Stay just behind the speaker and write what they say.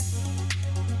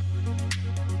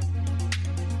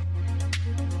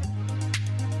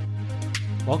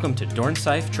Welcome to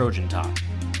Dornsife Trojan Talk,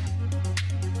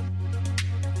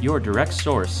 your direct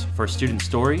source for student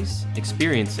stories,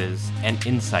 experiences, and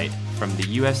insight from the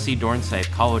USC Dornsife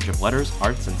College of Letters,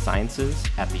 Arts, and Sciences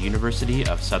at the University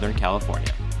of Southern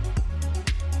California.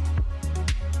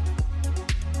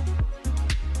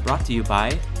 Brought to you by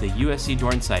the USC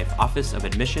Dornsife Office of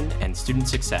Admission and Student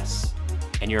Success,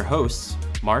 and your hosts,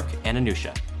 Mark and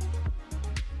Anusha.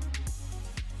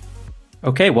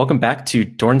 Okay, welcome back to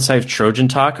Dornsife Trojan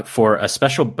Talk for a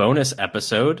special bonus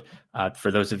episode.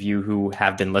 For those of you who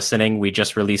have been listening, we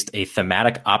just released a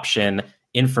thematic option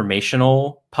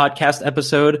informational podcast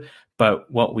episode, but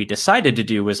what we decided to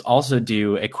do was also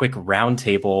do a quick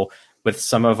roundtable with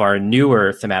some of our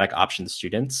newer thematic option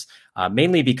students,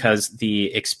 mainly because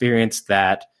the experience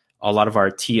that a lot of our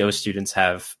TO students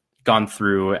have gone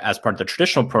through as part of the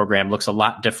traditional program looks a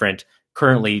lot different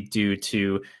currently due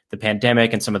to the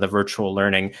pandemic and some of the virtual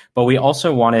learning. But we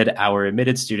also wanted our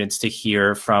admitted students to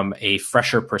hear from a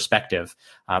fresher perspective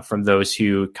from those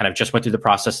who kind of just went through the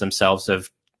process themselves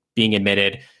of being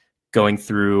admitted, going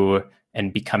through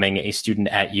and becoming a student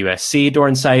at USC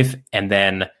Dornsife, and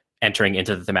then entering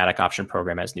into the thematic option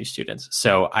program as new students.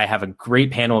 So I have a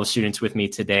great panel of students with me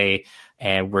today,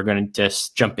 and we're going to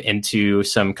just jump into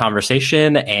some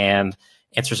conversation and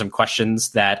answer some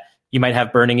questions that you might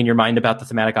have burning in your mind about the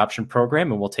thematic option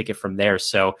program, and we'll take it from there.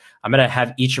 So I'm going to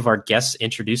have each of our guests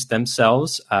introduce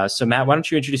themselves. So Matt, why don't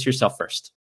you introduce yourself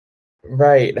first?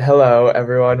 Right. Hello,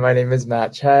 everyone. My name is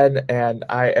Matt Chen, and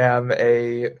I am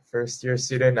a first-year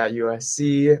student at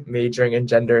USC, majoring in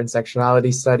gender and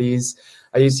sexuality studies.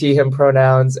 I use he, him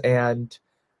pronouns, and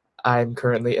I'm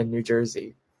currently in New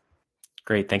Jersey.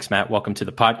 Great. Thanks, Matt. Welcome to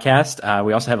the podcast.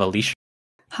 We also have Alicia.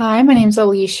 Hi, my name's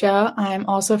Alicia. I'm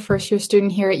also a first-year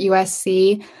student here at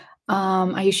USC.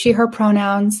 I use she, her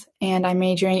pronouns, and I'm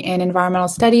majoring in environmental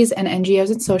studies and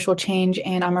NGOs and social change,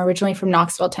 and I'm originally from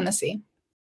Knoxville, Tennessee.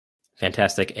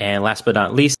 Fantastic. And last but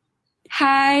not least.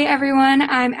 Hi, everyone.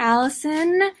 I'm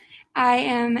Allison. I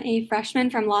am a freshman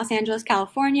from Los Angeles,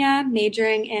 California,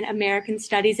 majoring in American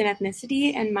Studies and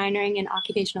Ethnicity and minoring in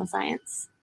occupational science.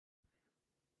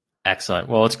 Excellent.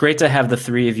 Well, it's great to have the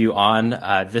three of you on.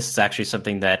 This is actually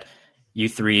something that you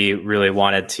three really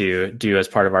wanted to do as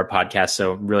part of our podcast.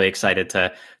 So I'm really excited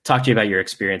to talk to you about your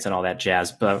experience and all that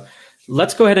jazz. But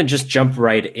let's go ahead and just jump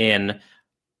right in.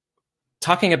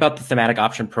 Talking about the thematic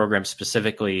option program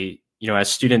specifically,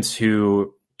 as students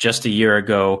who just a year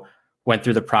ago went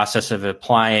through the process of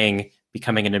applying,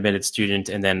 becoming an admitted student,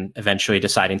 and then eventually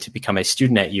deciding to become a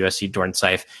student at USC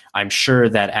Dornsife, I'm sure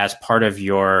that as part of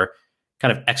your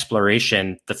kind of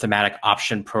exploration, the thematic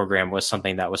option program was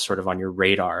something that was sort of on your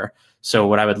radar. So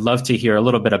what I would love to hear a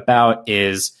little bit about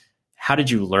is, how did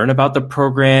you learn about the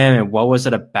program, and what was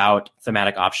it about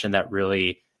thematic option that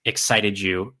really excited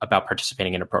you about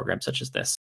participating in a program such as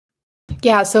this?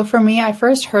 Yeah, so for me, I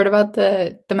first heard about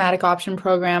the thematic option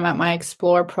program at my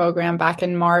Explore program back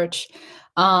in March.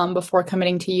 Before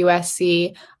committing to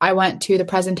USC, I went to the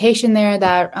presentation there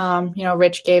that,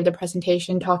 Rich gave the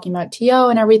presentation talking about TO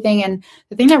and everything. And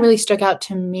the thing that really stuck out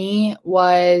to me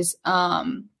was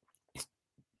how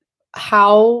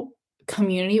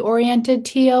community-oriented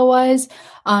TO was.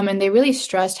 And they really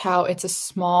stressed how it's a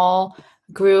small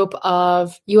group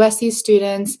of USC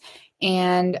students,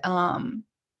 and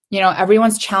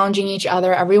everyone's challenging each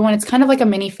other. It's kind of like a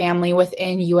mini family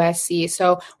within USC.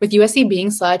 So with USC being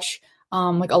such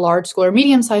like a large school or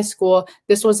medium-sized school,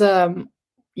 this was a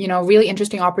really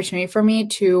interesting opportunity for me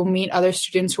to meet other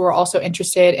students who are also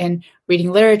interested in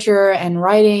reading literature and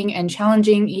writing and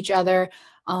challenging each other.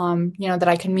 That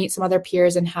I can meet some other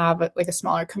peers and have like a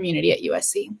smaller community at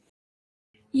USC.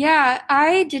 Yeah,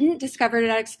 I didn't discover it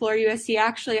at Explore USC.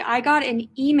 Actually, I got an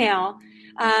email,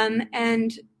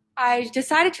 and I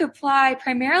decided to apply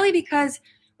primarily because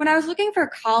when I was looking for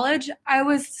college, I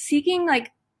was seeking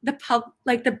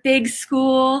the big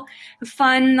school,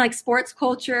 fun, sports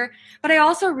culture. But I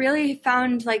also really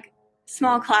found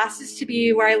small classes to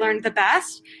be where I learned the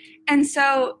best. And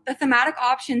so the thematic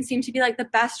option seemed to be the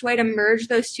best way to merge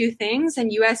those two things. And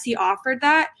USC offered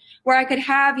that, where I could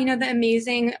have, the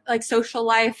amazing social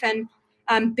life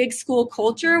and big school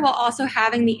culture while also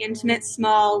having the intimate,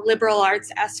 small, liberal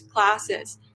arts-esque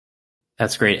classes.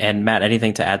 That's great. And Matt,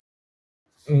 anything to add?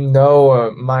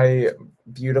 No, my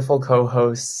beautiful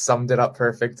co-host summed it up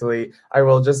perfectly. I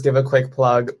will just give a quick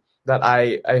plug that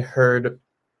I heard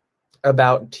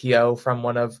about TO from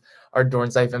one of our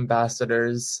Dornsife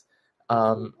ambassadors,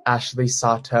 Ashley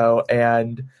Sato,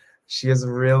 and she has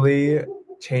really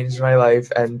changed my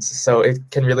life. And so it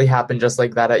can really happen just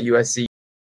like that at USC.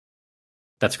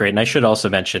 That's great. And I should also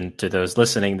mention to those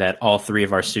listening that all three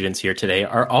of our students here today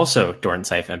are also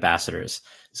Dornsife ambassadors.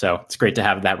 So it's great to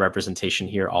have that representation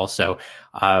here also.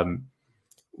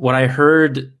 What I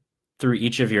heard through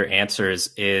each of your answers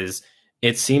is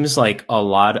it seems like a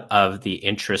lot of the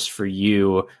interest for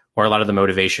you, or a lot of the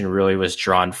motivation, really was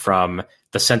drawn from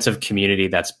the sense of community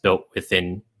that's built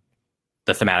within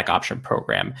the thematic option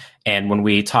program. And when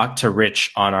we talked to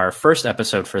Rich on our first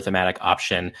episode for thematic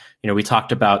option, we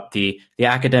talked about the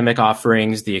academic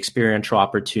offerings, the experiential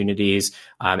opportunities,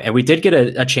 and we did get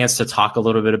a chance to talk a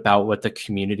little bit about what the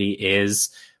community is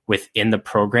within the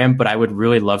program. But I would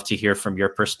really love to hear from your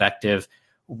perspective,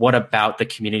 what about the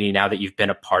community now that you've been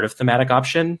a part of thematic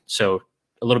option? So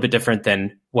a little bit different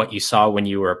than what you saw when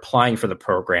you were applying for the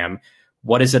program.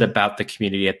 What is it about the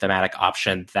community at thematic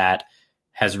option that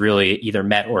has really either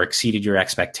met or exceeded your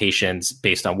expectations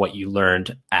based on what you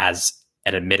learned as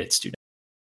an admitted student?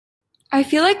 I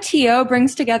feel like TO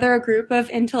brings together a group of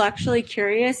intellectually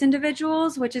curious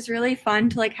individuals, which is really fun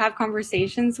to have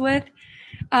conversations with.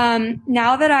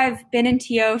 Now that I've been in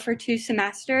TO for 2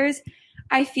 semesters,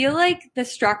 I feel like the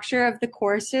structure of the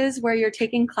courses where you're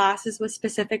taking classes with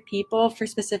specific people for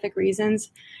specific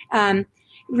reasons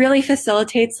really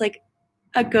facilitates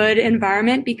a good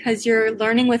environment, because you're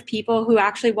learning with people who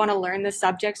actually want to learn the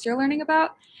subjects you're learning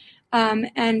about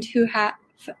and who have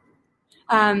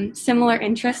similar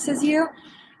interests as you.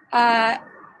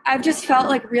 I've just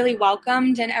felt really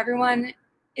welcomed, and everyone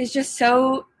is just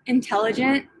so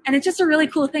intelligent, and it's just a really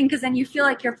cool thing, because then you feel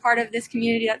like you're part of this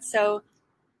community that's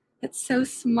so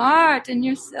smart, and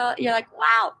you're like,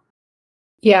 wow.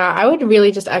 Yeah, I would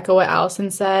really just echo what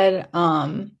Allison said.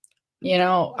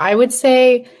 I would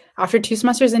say after 2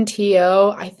 semesters in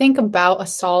TO, I think about a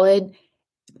solid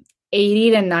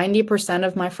 80 to 90%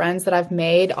 of my friends that I've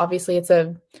made, obviously it's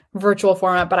a virtual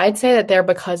format, but I'd say that they're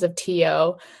because of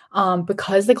TO,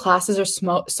 because the classes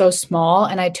are so small.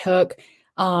 And I took,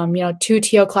 2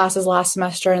 TO classes last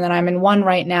semester, and then I'm in 1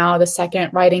 right now, the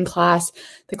second writing class.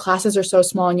 The classes are so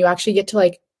small, and you actually get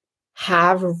to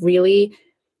have really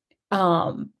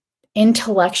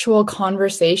intellectual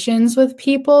conversations with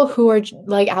people who are,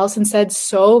 like Allison said,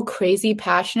 so crazy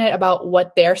passionate about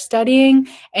what they're studying,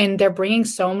 and they're bringing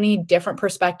so many different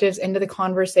perspectives into the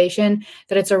conversation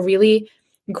that it's a really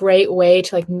great way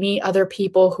to meet other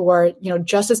people who are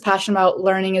just as passionate about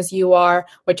learning as you are,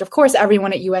 which of course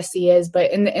everyone at USC is, but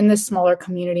in this smaller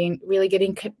community, and really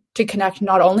getting to connect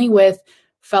not only with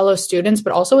fellow students,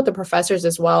 but also with the professors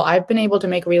as well. I've been able to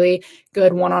make really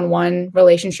good one-on-one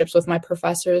relationships with my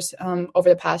professors over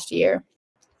the past year.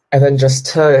 And then just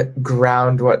to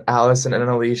ground what Allison and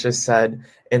Alicia said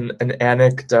in an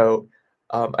anecdote,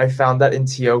 I found that in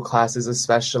TO classes,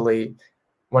 especially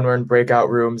when we're in breakout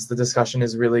rooms, the discussion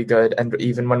is really good. And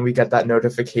even when we get that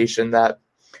notification that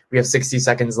we have 60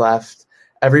 seconds left,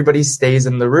 everybody stays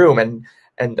in the room and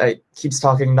I keeps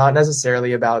talking, not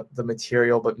necessarily about the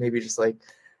material, but maybe just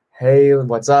hey,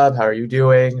 what's up? How are you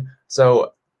doing?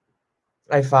 So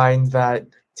I find that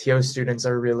TO students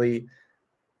are really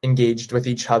engaged with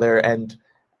each other and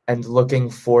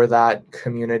looking for that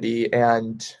community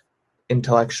and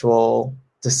intellectual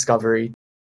discovery.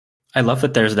 I love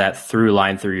that there's that through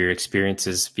line through your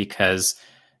experiences, because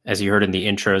as you heard in the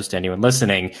intros to anyone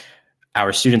listening,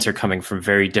 our students are coming from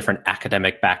very different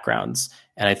academic backgrounds.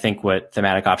 And I think what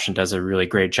thematic option does a really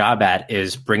great job at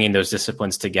is bringing those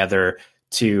disciplines together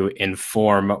to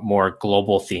inform more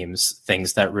global themes,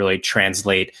 things that really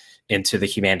translate into the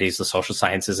humanities, the social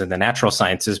sciences, and the natural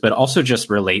sciences, but also just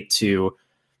relate to,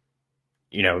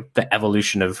 the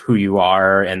evolution of who you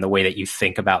are and the way that you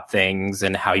think about things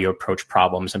and how you approach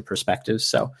problems and perspectives.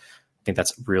 So I think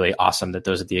that's really awesome that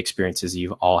those are the experiences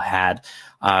you've all had.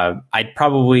 I'd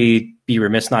probably be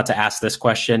remiss not to ask this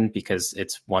question, because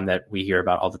it's one that we hear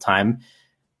about all the time.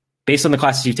 Based on the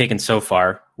classes you've taken so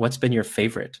far, what's been your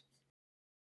favorite?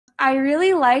 I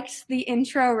really liked the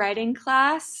intro writing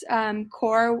class,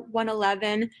 Core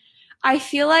 111. I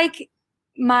feel like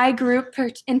my group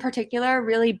in particular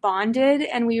really bonded,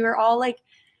 and we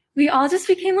all just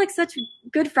became such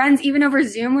good friends, even over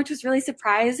Zoom, which was really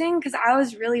surprising, because I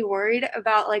was really worried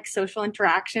about social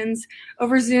interactions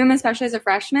over Zoom, especially as a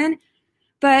freshman.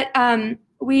 But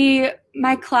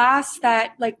my class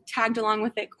that tagged along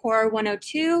with it, Core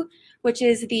 102, which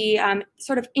is the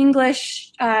sort of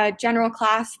English general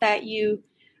class that you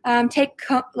take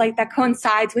that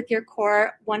coincides with your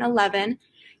Core 111,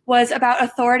 was about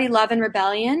authority, love, and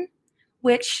rebellion,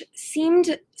 which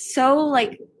seemed so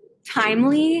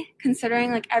timely,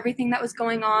 considering everything that was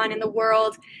going on in the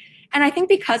world. And I think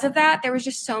because of that, there was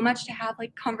just so much to have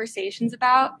like conversations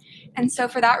about. And so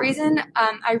for that reason,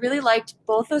 I really liked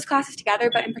both those classes together,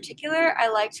 but in particular, I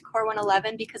liked Core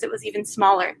 111 because it was even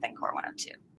smaller than Core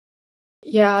 102.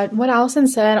 Yeah, what Allison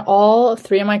said, all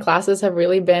three of my classes have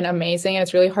really been amazing. And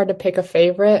it's really hard to pick a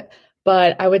favorite,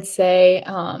 but I would say,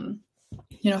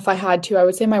 if I had to, I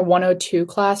would say my 102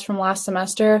 class from last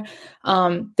semester,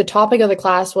 the topic of the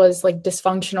class was like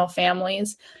dysfunctional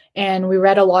families. And we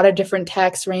read a lot of different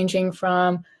texts ranging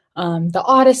from the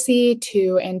Odyssey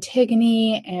to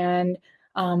Antigone and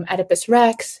Oedipus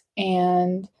Rex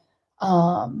and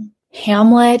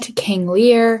Hamlet, King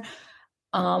Lear,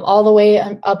 all the way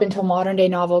up until modern day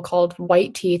novel called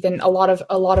White Teeth, and a lot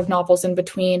of novels in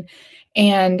between.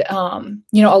 And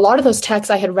a lot of those texts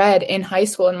I had read in high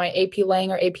school in my AP Lang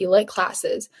or AP Lit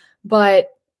classes,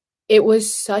 but it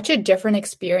was such a different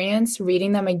experience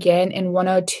reading them again in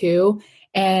 102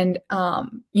 and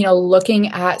looking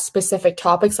at specific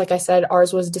topics. Like I said,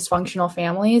 ours was dysfunctional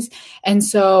families. And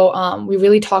so we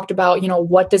really talked about,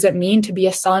 what does it mean to be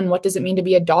a son? What does it mean to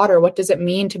be a daughter? What does it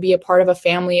mean to be a part of a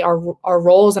family, our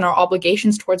roles and our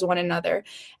obligations towards one another?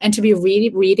 And to be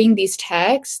reading these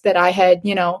texts that I had,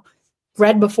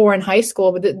 read before in high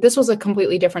school, but this was a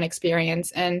completely different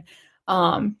experience. And,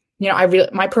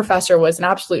 my professor was an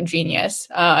absolute genius.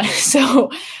 So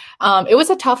it was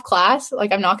a tough class.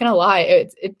 Like, I'm not going to lie.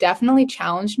 It definitely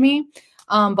challenged me.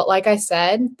 But like I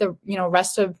said, the,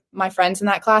 rest of my friends in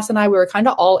that class and we were kind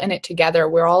of all in it together.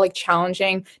 We're all like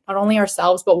challenging not only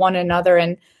ourselves, but one another.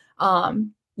 And,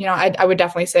 I would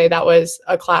definitely say that was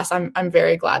a class I'm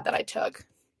very glad that I took.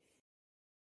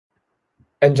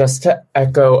 And just to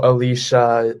echo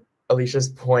Alicia's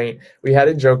point, we had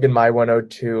a joke in my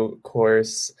 102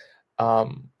 course,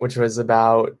 which was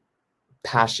about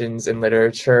passions in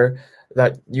literature,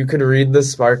 that you could read the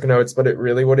Spark Notes, but it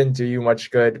really wouldn't do you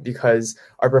much good because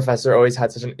our professor always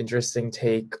had such an interesting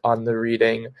take on the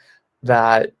reading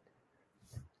that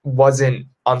wasn't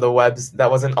on the webs,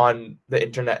 that wasn't on the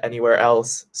internet anywhere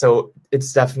else. So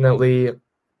it's definitely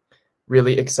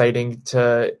really exciting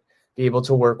to be able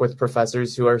to work with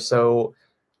professors who are so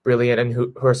brilliant and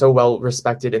who are so well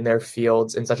respected in their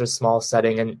fields in such a small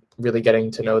setting and really getting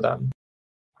to know them.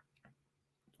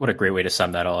 What a great way to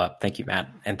sum that all up. Thank you, Matt.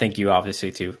 And thank you,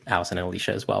 obviously, to Allison and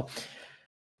Alicia as well.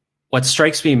 What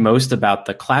strikes me most about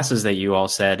the classes that you all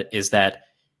said is that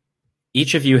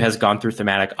each of you has gone through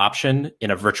thematic option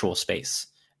in a virtual space.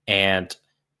 And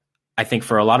I think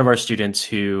for a lot of our students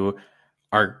who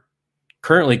are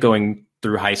currently going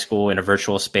through high school in a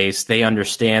virtual space, they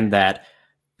understand that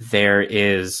there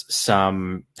is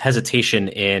some hesitation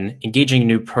in engaging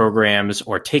new programs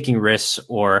or taking risks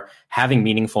or having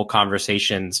meaningful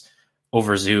conversations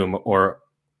over Zoom or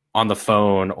on the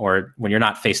phone or when you're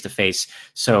not face to face.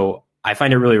 So I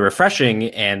find it really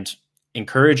refreshing and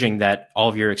encouraging that all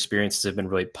of your experiences have been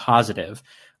really positive.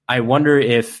 I wonder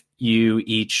if you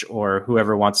each or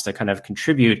whoever wants to kind of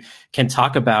contribute can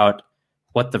talk about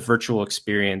what the virtual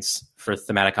experience for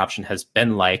thematic option has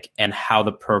been like and how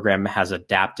the program has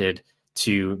adapted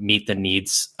to meet the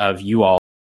needs of you all.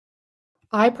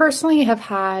 I personally have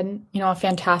had, a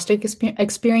fantastic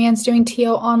experience doing TO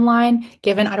online,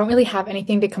 given I don't really have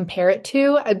anything to compare it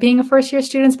to being a first year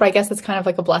student, but I guess it's kind of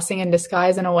like a blessing in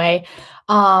disguise in a way.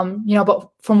 But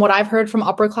from what I've heard from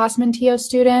upperclassmen TO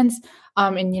students,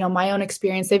 and, my own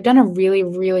experience, they've done a really,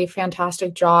 really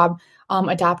fantastic job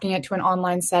adapting it to an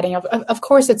online setting. Of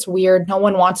course, it's weird. No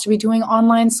one wants to be doing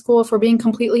online school, if we're being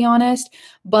completely honest.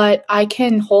 But I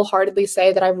can wholeheartedly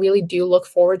say that I really do look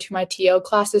forward to my TO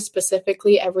classes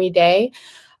specifically every day.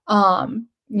 Like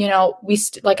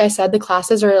I said, the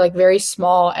classes are like very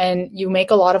small, and you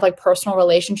make a lot of like personal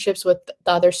relationships with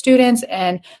the other students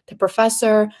and the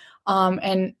professor.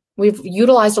 And we've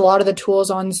utilized a lot of the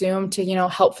tools on Zoom to,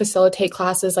 help facilitate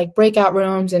classes like breakout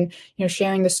rooms and,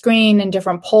 sharing the screen and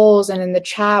different polls. And in the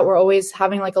chat, we're always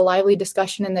having like a lively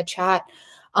discussion in the chat.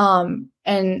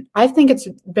 And I think it's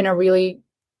been a really,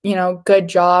 good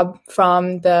job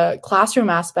from the classroom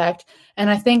aspect.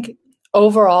 And I think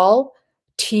overall,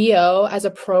 TO as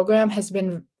a program has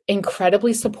been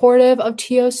incredibly supportive of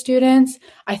TO students.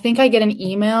 I think I get an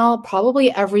email probably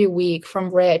every week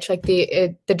from Rich, like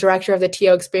the director of the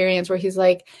TO experience, where he's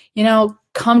like,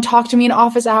 come talk to me in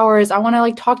office hours. I want to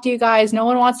like talk to you guys. No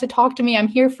one wants to talk to me. I'm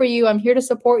here for you. I'm here to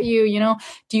support you.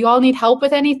 Do you all need help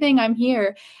with anything? I'm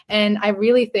here. And I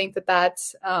really think that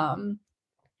that's,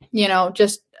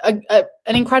 just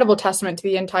an incredible testament to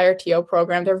the entire TO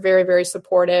program. They're very, very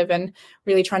supportive and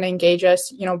really trying to engage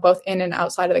us, both in and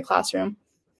outside of the classroom.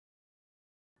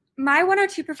 My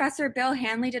 102 professor, Bill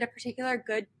Hanley, did a particular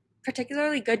good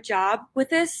particularly good job with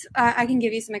this. I can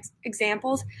give you some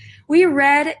examples. We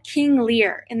read King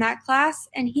Lear in that class,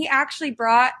 and he actually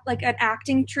brought like an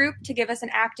acting troupe to give us an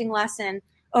acting lesson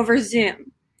over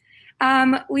Zoom.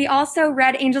 We also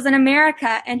read Angels in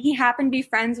America, and he happened to be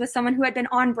friends with someone who had been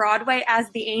on Broadway as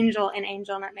the angel in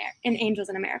Angels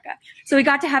in America. So we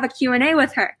got to have a Q&A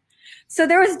with her. So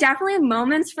there was definitely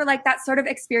moments for like that sort of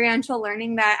experiential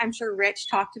learning that I'm sure Rich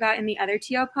talked about in the other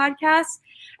TO podcasts.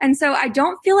 And so I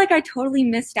don't feel like I totally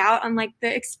missed out on like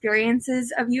the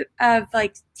experiences of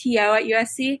like TO at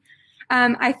USC.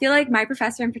 I feel like my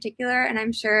professor in particular, and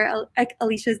I'm sure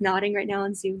Alicia's nodding right now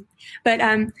on Zoom, but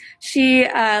she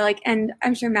and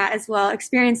I'm sure Matt as well,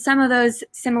 experienced some of those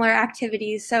similar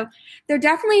activities. So they're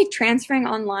definitely transferring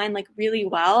online like really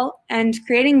well and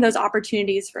creating those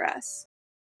opportunities for us.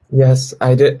 Yes,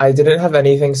 I didn't have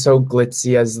anything so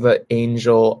glitzy as the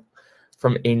angel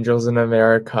from Angels in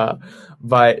America,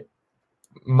 but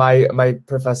my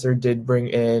professor did bring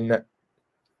in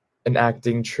an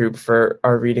acting troupe for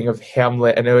our reading of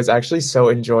Hamlet, and it was actually so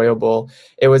enjoyable.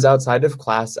 It was outside of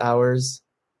class hours,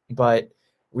 but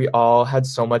we all had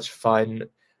so much fun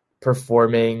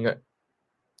performing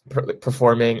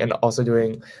and also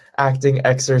doing acting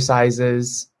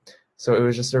exercises. So it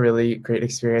was just a really great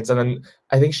experience. And then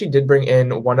I think she did bring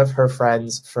in one of her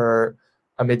friends for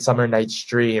A Midsummer Night's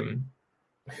Dream,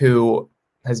 who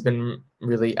has been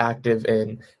really active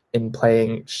in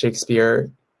playing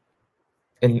Shakespeare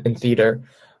in theater.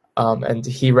 And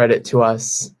he read it to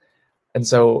us. And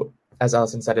so, as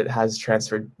Allison said, it has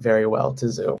transferred very well to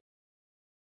Zoom.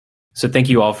 So thank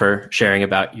you all for sharing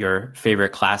about your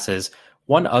favorite classes.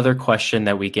 One other question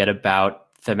that we get about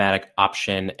thematic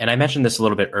option, and I mentioned this a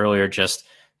little bit earlier, just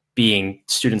being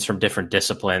students from different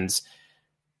disciplines.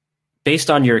 Based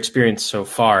on your experience so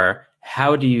far,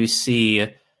 how do you see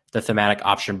the thematic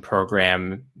option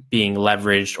program being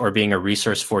leveraged or being a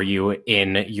resource for you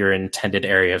in your intended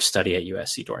area of study at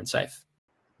USC Dornsife?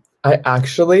 I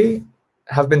actually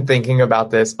have been thinking about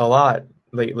this a lot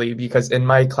lately, because in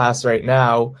my class right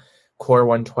now, Core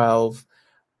 112,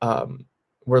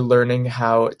 we're learning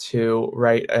how to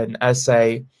write an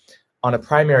essay on a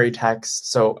primary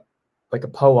text, so like a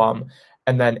poem,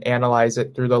 and then analyze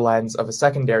it through the lens of a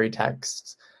secondary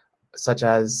text, such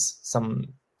as some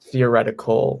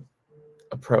theoretical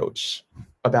approach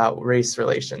about race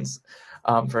relations,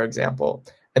 for example.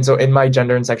 And so in my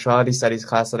gender and sexuality studies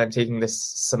class that I'm taking this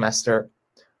semester,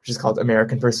 which is called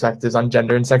American Perspectives on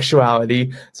Gender and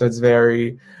Sexuality, so it's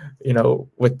very,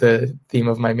 with the theme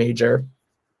of my major,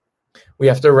 we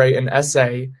have to write an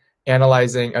essay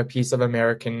analyzing a piece of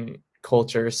American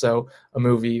culture, so a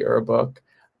movie or a book,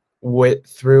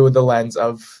 through the lens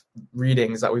of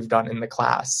readings that we've done in the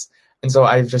class. And so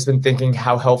I've just been thinking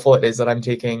how helpful it is that I'm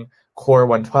taking Core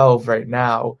 112 right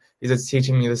now, because it's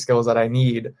teaching me the skills that I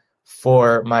need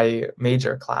for my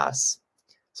major class.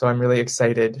 So I'm really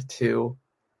excited to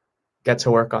get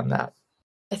to work on that.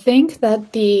 I think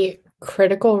that the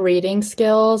critical reading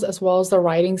skills as well as the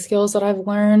writing skills that I've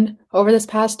learned over this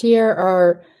past year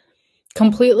are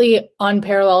completely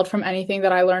unparalleled from anything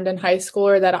that I learned in high school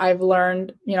or that I've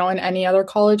learned, in any other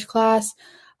college class.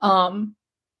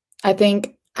 I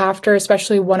think after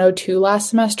especially 102 last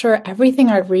semester, everything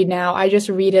I read now, I just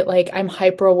read it like I'm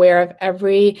hyper aware of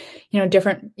every,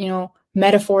 different,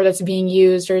 metaphor that's being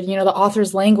used, or, the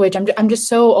author's language. I'm just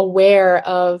so aware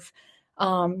of,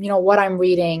 what I'm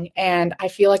reading. And I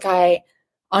feel like I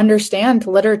understand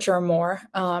literature more,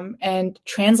 and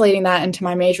translating that into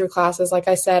my major classes. Like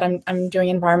I said, I'm doing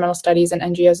environmental studies and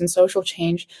NGOs and social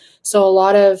change. So a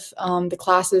lot of the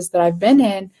classes that I've been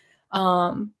in,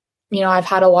 I've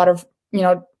had a lot of,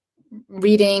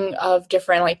 reading of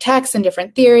different like texts and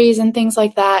different theories and things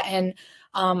like that. And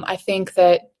I think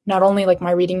that not only like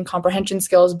my reading comprehension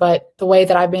skills, but the way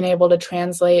that I've been able to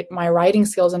translate my writing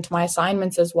skills into my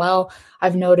assignments as well.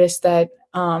 I've noticed that,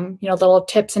 little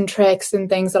tips and tricks and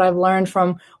things that I've learned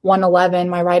from 111,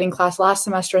 my writing class last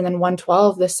semester, and then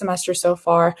 112 this semester so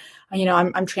far,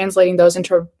 I'm translating those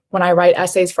into when I write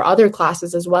essays for other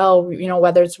classes as well,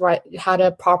 whether it's how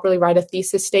to properly write a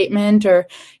thesis statement or,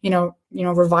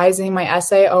 revising my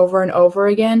essay over and over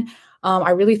again.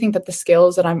 I really think that the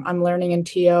skills that I'm learning in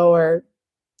TO are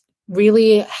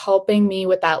really helping me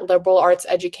with that liberal arts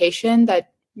education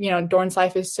that,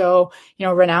 Dornsife is so,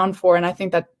 renowned for. And I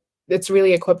think that it's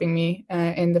really equipping me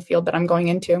in the field that I'm going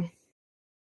into.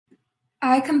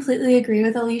 I completely agree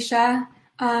with Alicia.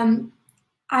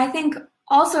 I think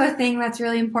also a thing that's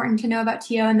really important to know about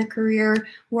TO in the career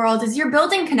world is you're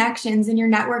building connections and you're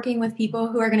networking with people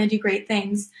who are going to do great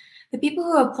things. the people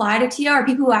who apply to TO are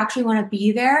people who actually want to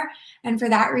be there. And for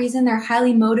that reason, they're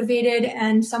highly motivated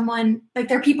and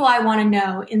they're people I want to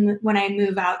know when I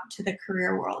move out to the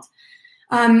career world.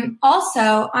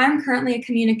 Also, I'm currently a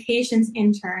communications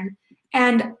intern,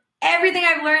 and everything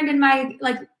I've learned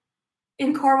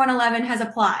in Core 111 has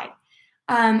applied.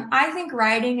 I think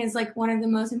writing is one of the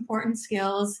most important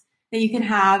skills that you can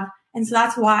have. And so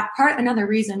that's another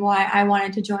reason why I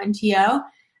wanted to join TO.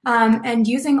 And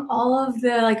using all of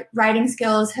the writing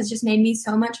skills has just made me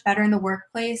so much better in the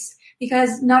workplace,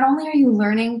 because not only are you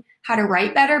learning how to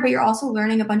write better, but you're also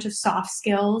learning a bunch of soft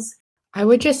skills. I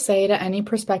would just say to any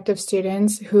prospective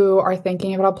students who are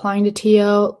thinking about applying to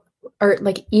TO, or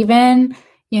even,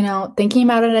 thinking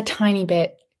about it a tiny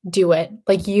bit, do it.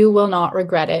 You will not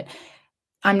regret it.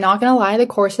 I'm not going to lie, the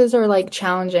courses are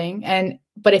challenging,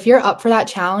 but if you're up for that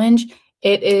challenge,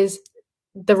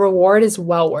 the reward is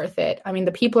well worth it. I mean,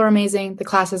 the people are amazing. The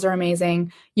classes are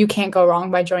amazing. You can't go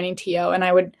wrong by joining TO. And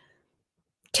I would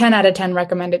 10 out of 10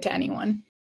 recommend it to anyone.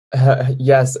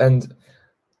 Yes. And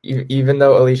even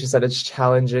though Alicia said it's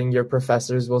challenging, your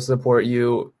professors will support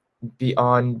you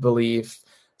beyond belief.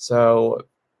 So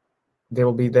they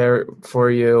will be there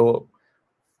for you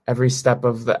every step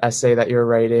of the essay that you're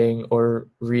writing or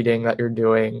reading that you're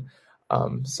doing.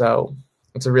 So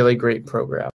it's a really great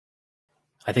program.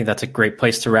 I think that's a great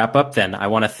place to wrap up then. I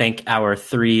want to thank our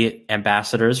 3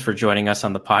 ambassadors for joining us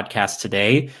on the podcast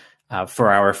today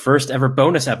for our first ever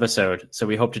bonus episode. So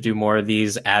we hope to do more of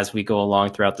these as we go along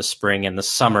throughout the spring and the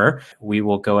summer. We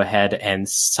will go ahead and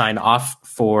sign off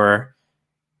for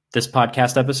this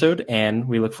podcast episode, and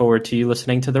we look forward to you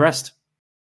listening to the rest.